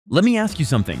Let me ask you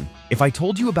something. If I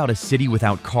told you about a city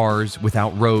without cars, without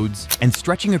roads, and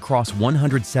stretching across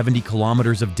 170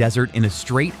 kilometers of desert in a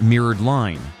straight, mirrored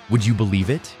line, would you believe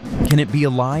it? Can it be a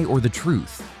lie or the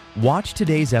truth? Watch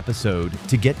today's episode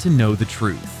to get to know the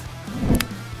truth.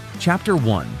 Chapter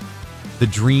 1. The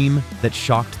Dream That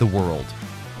Shocked the World.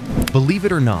 Believe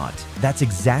it or not, that's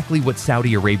exactly what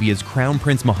Saudi Arabia's Crown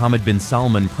Prince Mohammed bin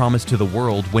Salman promised to the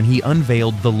world when he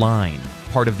unveiled The Line,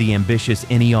 part of the ambitious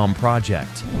NEOM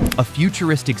project, a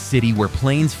futuristic city where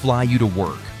planes fly you to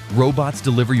work, robots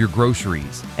deliver your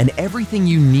groceries, and everything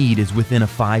you need is within a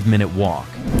 5-minute walk.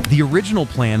 The original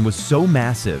plan was so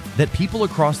massive that people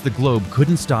across the globe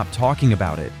couldn't stop talking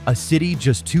about it. A city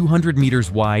just 200 meters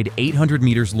wide, 800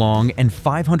 meters long, and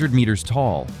 500 meters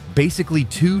tall. Basically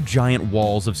 2 giant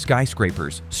walls of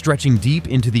skyscrapers stretching deep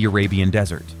into the Arabian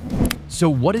desert. So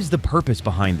what is the purpose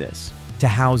behind this? To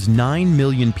house 9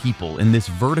 million people in this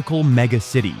vertical mega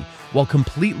city while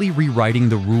completely rewriting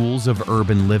the rules of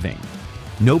urban living.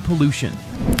 No pollution,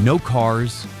 no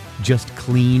cars, just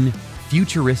clean,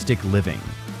 futuristic living.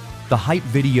 The hype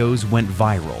videos went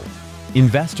viral.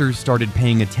 Investors started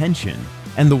paying attention,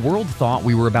 and the world thought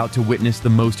we were about to witness the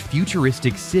most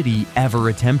futuristic city ever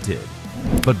attempted.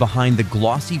 But behind the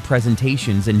glossy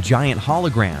presentations and giant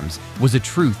holograms was a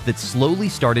truth that slowly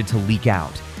started to leak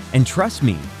out. And trust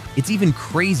me, it's even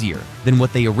crazier than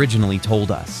what they originally told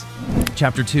us.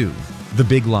 Chapter 2. The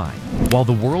Big Lie. While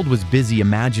the world was busy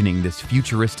imagining this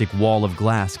futuristic wall of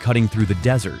glass cutting through the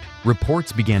desert,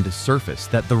 reports began to surface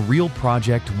that the real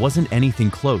project wasn't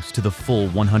anything close to the full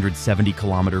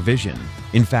 170-kilometer vision.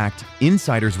 In fact,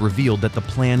 insiders revealed that the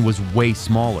plan was way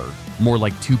smaller, more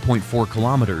like 2.4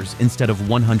 kilometers instead of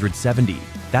 170.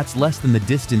 That's less than the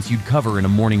distance you'd cover in a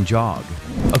morning jog.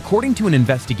 According to an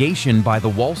investigation by the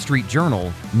Wall Street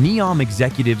Journal, NEOM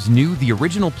executives knew the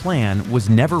original plan was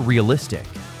never realistic.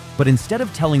 But instead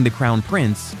of telling the Crown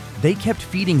Prince, they kept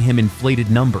feeding him inflated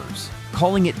numbers,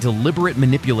 calling it deliberate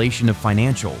manipulation of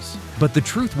financials. But the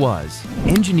truth was,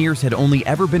 engineers had only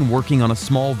ever been working on a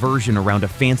small version around a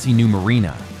fancy new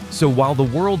marina. So while the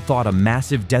world thought a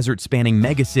massive desert-spanning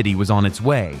megacity was on its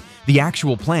way, the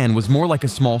actual plan was more like a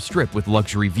small strip with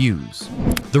luxury views.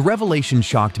 The revelation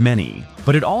shocked many,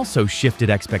 but it also shifted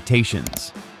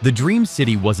expectations. The dream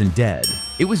city wasn't dead.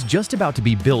 It was just about to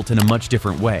be built in a much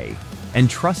different way. And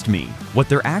trust me, what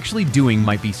they're actually doing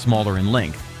might be smaller in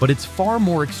length, but it's far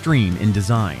more extreme in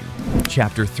design.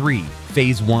 Chapter 3.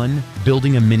 Phase 1.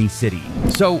 Building a mini city.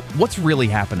 So, what's really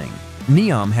happening?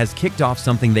 NEOM has kicked off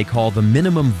something they call the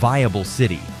minimum viable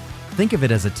city. Think of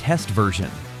it as a test version.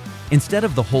 Instead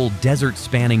of the whole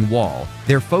desert-spanning wall,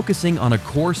 they're focusing on a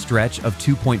core stretch of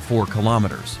 2.4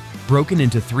 kilometers, broken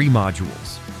into 3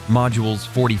 modules. Modules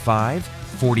 45,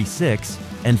 46,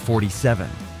 and 47.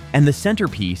 And the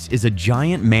centerpiece is a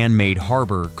giant man-made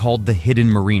harbor called the Hidden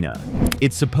Marina.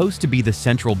 It's supposed to be the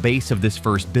central base of this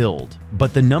first build,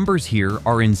 but the numbers here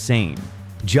are insane.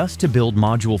 Just to build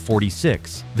Module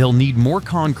 46, they'll need more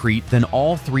concrete than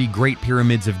all 3 Great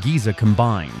Pyramids of Giza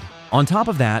combined. On top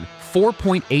of that,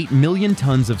 4.8 million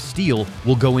tons of steel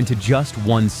will go into just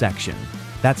one section.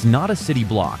 That's not a city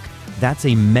block, that's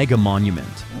a mega monument.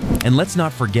 And let's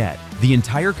not forget, the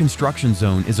entire construction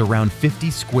zone is around 50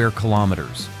 square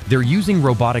kilometers. They're using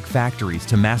robotic factories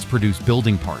to mass-produce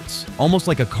building parts, almost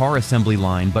like a car assembly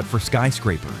line but for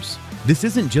skyscrapers. This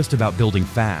isn't just about building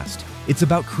fast, it's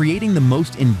about creating the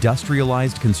most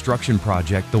industrialized construction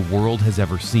project the world has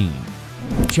ever seen.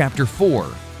 Chapter 4.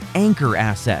 Anchor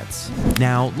assets.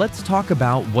 Now, let's talk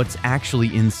about what's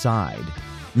actually inside.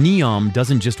 NEOM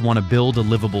doesn't just want to build a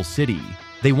livable city,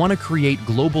 they want to create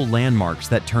global landmarks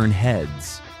that turn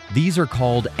heads. These are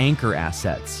called anchor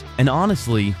assets, and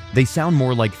honestly, they sound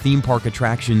more like theme park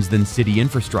attractions than city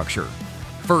infrastructure.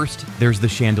 First, there's the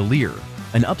chandelier,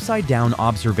 an upside-down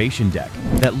observation deck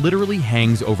that literally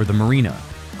hangs over the marina.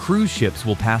 Cruise ships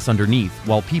will pass underneath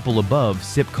while people above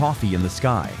sip coffee in the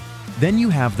sky. Then you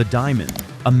have the diamond,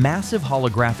 a massive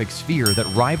holographic sphere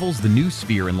that rivals the new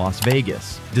Sphere in Las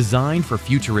Vegas, designed for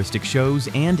futuristic shows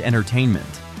and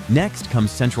entertainment. Next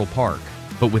comes Central Park,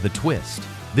 but with a twist.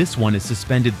 This one is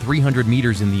suspended 300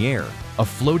 meters in the air, a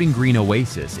floating green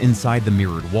oasis inside the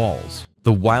mirrored walls.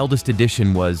 The wildest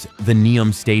addition was the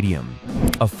NEOM Stadium,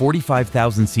 a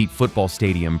 45,000-seat football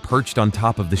stadium perched on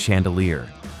top of the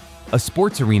chandelier. A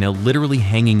sports arena literally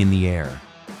hanging in the air.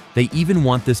 They even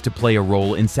want this to play a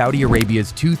role in Saudi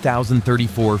Arabia's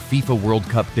 2034 FIFA World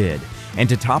Cup bid. And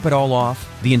to top it all off,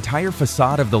 the entire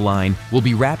facade of the line will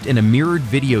be wrapped in a mirrored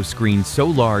video screen so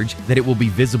large that it will be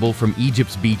visible from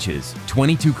Egypt's beaches,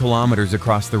 22 kilometers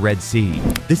across the Red Sea.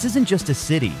 This isn't just a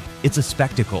city, it's a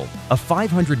spectacle, a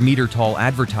 500-meter tall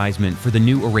advertisement for the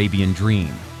new Arabian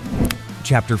dream.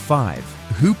 Chapter 5.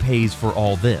 Who pays for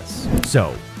all this?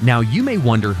 So, now you may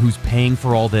wonder who's paying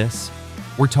for all this.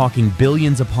 We're talking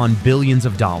billions upon billions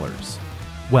of dollars.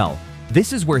 Well,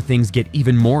 this is where things get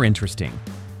even more interesting.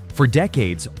 For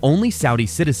decades, only Saudi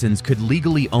citizens could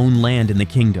legally own land in the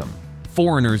kingdom.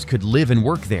 Foreigners could live and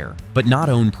work there, but not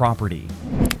own property.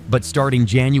 But starting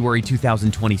January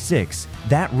 2026,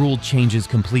 that rule changes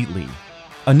completely.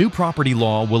 A new property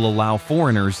law will allow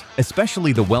foreigners,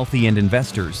 especially the wealthy and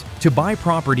investors, to buy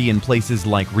property in places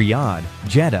like Riyadh,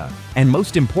 Jeddah, and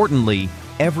most importantly,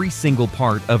 every single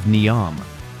part of NEOM.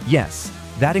 Yes,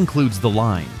 that includes the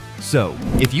line. So,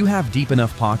 if you have deep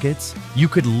enough pockets, you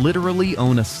could literally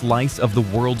own a slice of the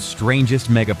world's strangest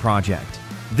megaproject.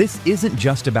 This isn't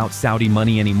just about Saudi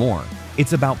money anymore.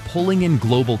 It's about pulling in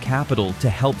global capital to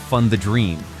help fund the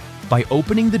dream. By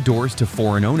opening the doors to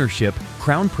foreign ownership,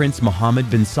 Crown Prince Mohammed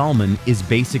bin Salman is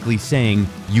basically saying,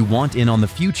 you want in on the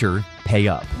future, pay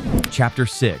up. Chapter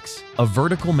 6. A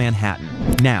vertical Manhattan.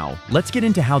 Now, let's get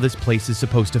into how this place is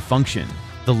supposed to function.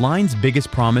 The line's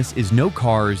biggest promise is no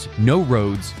cars, no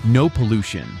roads, no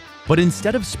pollution. But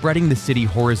instead of spreading the city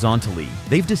horizontally,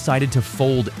 they've decided to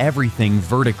fold everything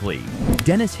vertically.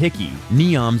 Dennis Hickey,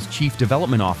 NEOM's chief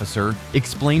development officer,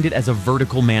 explained it as a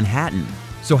vertical Manhattan.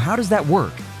 So how does that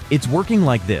work? It's working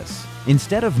like this.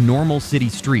 Instead of normal city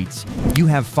streets, you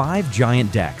have 5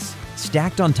 giant decks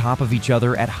stacked on top of each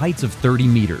other at heights of 30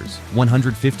 meters,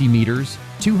 150 meters,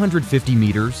 250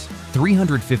 meters,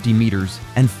 350 meters,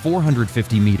 and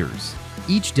 450 meters.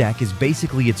 Each deck is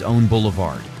basically its own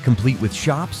boulevard, complete with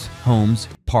shops, homes,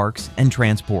 parks, and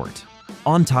transport.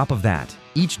 On top of that,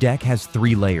 each deck has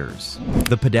 3 layers: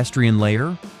 the pedestrian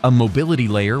layer, a mobility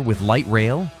layer with light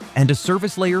rail, and a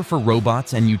service layer for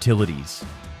robots and utilities.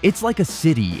 It's like a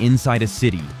city inside a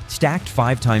city, stacked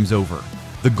 5 times over.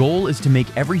 The goal is to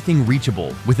make everything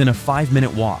reachable within a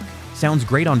 5-minute walk. Sounds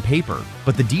great on paper,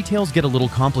 but the details get a little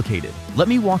complicated. Let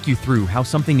me walk you through how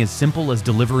something as simple as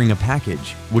delivering a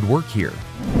package would work here.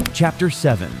 Chapter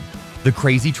 7. The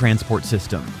crazy transport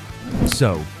system.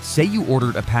 So, say you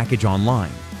ordered a package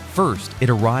online. First, it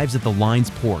arrives at the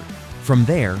line's port. From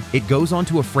there, it goes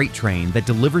onto a freight train that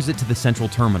delivers it to the central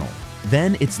terminal.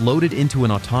 Then it's loaded into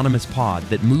an autonomous pod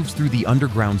that moves through the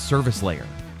underground service layer.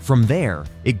 From there,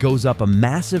 it goes up a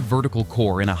massive vertical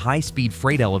core in a high-speed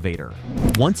freight elevator.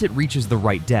 Once it reaches the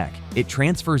right deck, it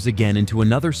transfers again into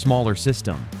another smaller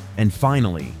system. And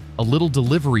finally, a little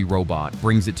delivery robot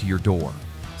brings it to your door.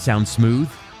 Sounds smooth?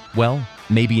 Well,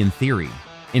 maybe in theory.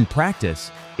 In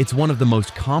practice, it's one of the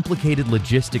most complicated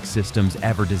logistics systems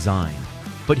ever designed.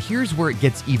 But here's where it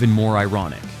gets even more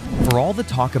ironic. For all the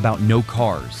talk about no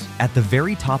cars, at the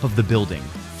very top of the building,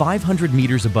 500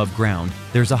 meters above ground,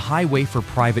 there's a highway for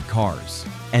private cars.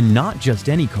 And not just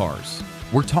any cars.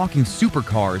 We're talking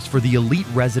supercars for the elite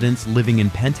residents living in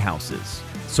penthouses.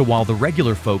 So while the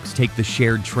regular folks take the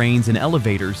shared trains and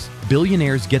elevators,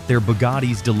 billionaires get their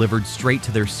Bugattis delivered straight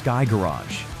to their sky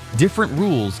garage. Different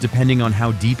rules depending on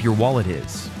how deep your wallet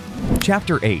is.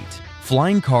 Chapter 8.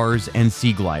 Flying cars and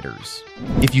sea gliders.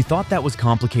 If you thought that was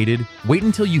complicated, wait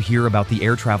until you hear about the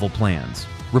air travel plans.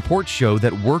 Reports show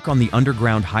that work on the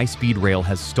underground high-speed rail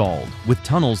has stalled, with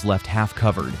tunnels left half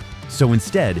covered. So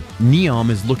instead, NEOM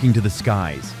is looking to the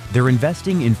skies. They're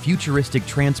investing in futuristic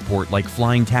transport like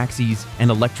flying taxis and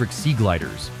electric sea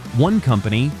gliders. One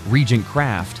company, Regent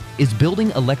Craft, is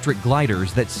building electric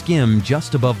gliders that skim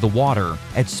just above the water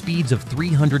at speeds of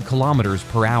 300 kilometers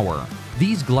per hour.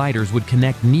 These gliders would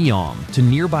connect NEOM to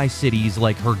nearby cities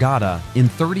like Hurghada in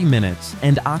 30 minutes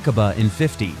and Aqaba in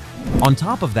 50. On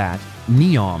top of that,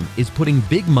 NEOM is putting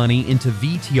big money into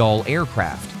VTOL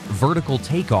aircraft, vertical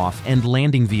takeoff and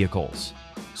landing vehicles.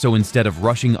 So instead of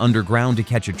rushing underground to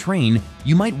catch a train,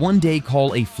 you might one day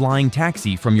call a flying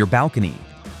taxi from your balcony.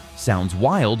 Sounds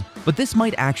wild, but this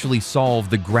might actually solve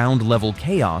the ground-level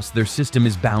chaos their system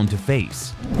is bound to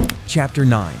face. Chapter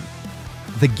 9.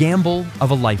 The gamble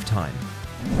of a lifetime.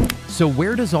 So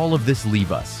where does all of this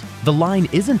leave us? The line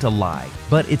isn't a lie,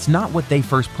 but it's not what they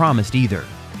first promised either.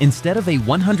 Instead of a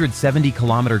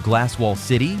 170-kilometer glass wall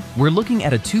city, we're looking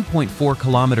at a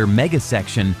 2.4-kilometer mega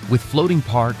section with floating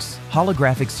parks,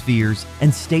 holographic spheres,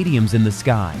 and stadiums in the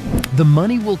sky. The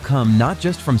money will come not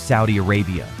just from Saudi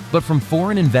Arabia, but from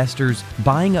foreign investors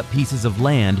buying up pieces of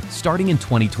land starting in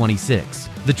 2026.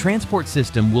 The transport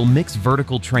system will mix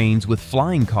vertical trains with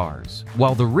flying cars,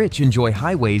 while the rich enjoy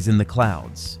highways in the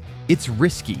clouds. It's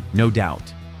risky, no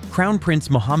doubt. Crown Prince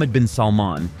Mohammed bin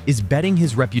Salman is betting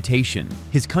his reputation,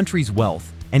 his country's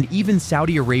wealth, and even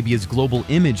Saudi Arabia's global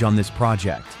image on this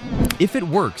project. If it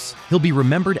works, he'll be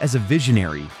remembered as a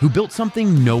visionary who built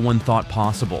something no one thought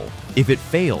possible. If it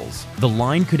fails, the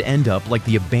line could end up like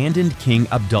the abandoned King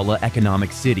Abdullah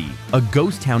Economic City, a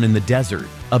ghost town in the desert,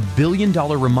 a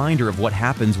billion-dollar reminder of what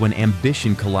happens when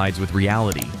ambition collides with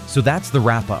reality. So that's the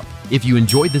wrap-up. If you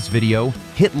enjoyed this video,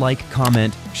 hit like,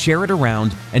 comment, share it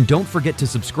around, and don't forget to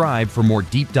subscribe for more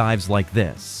deep dives like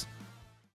this.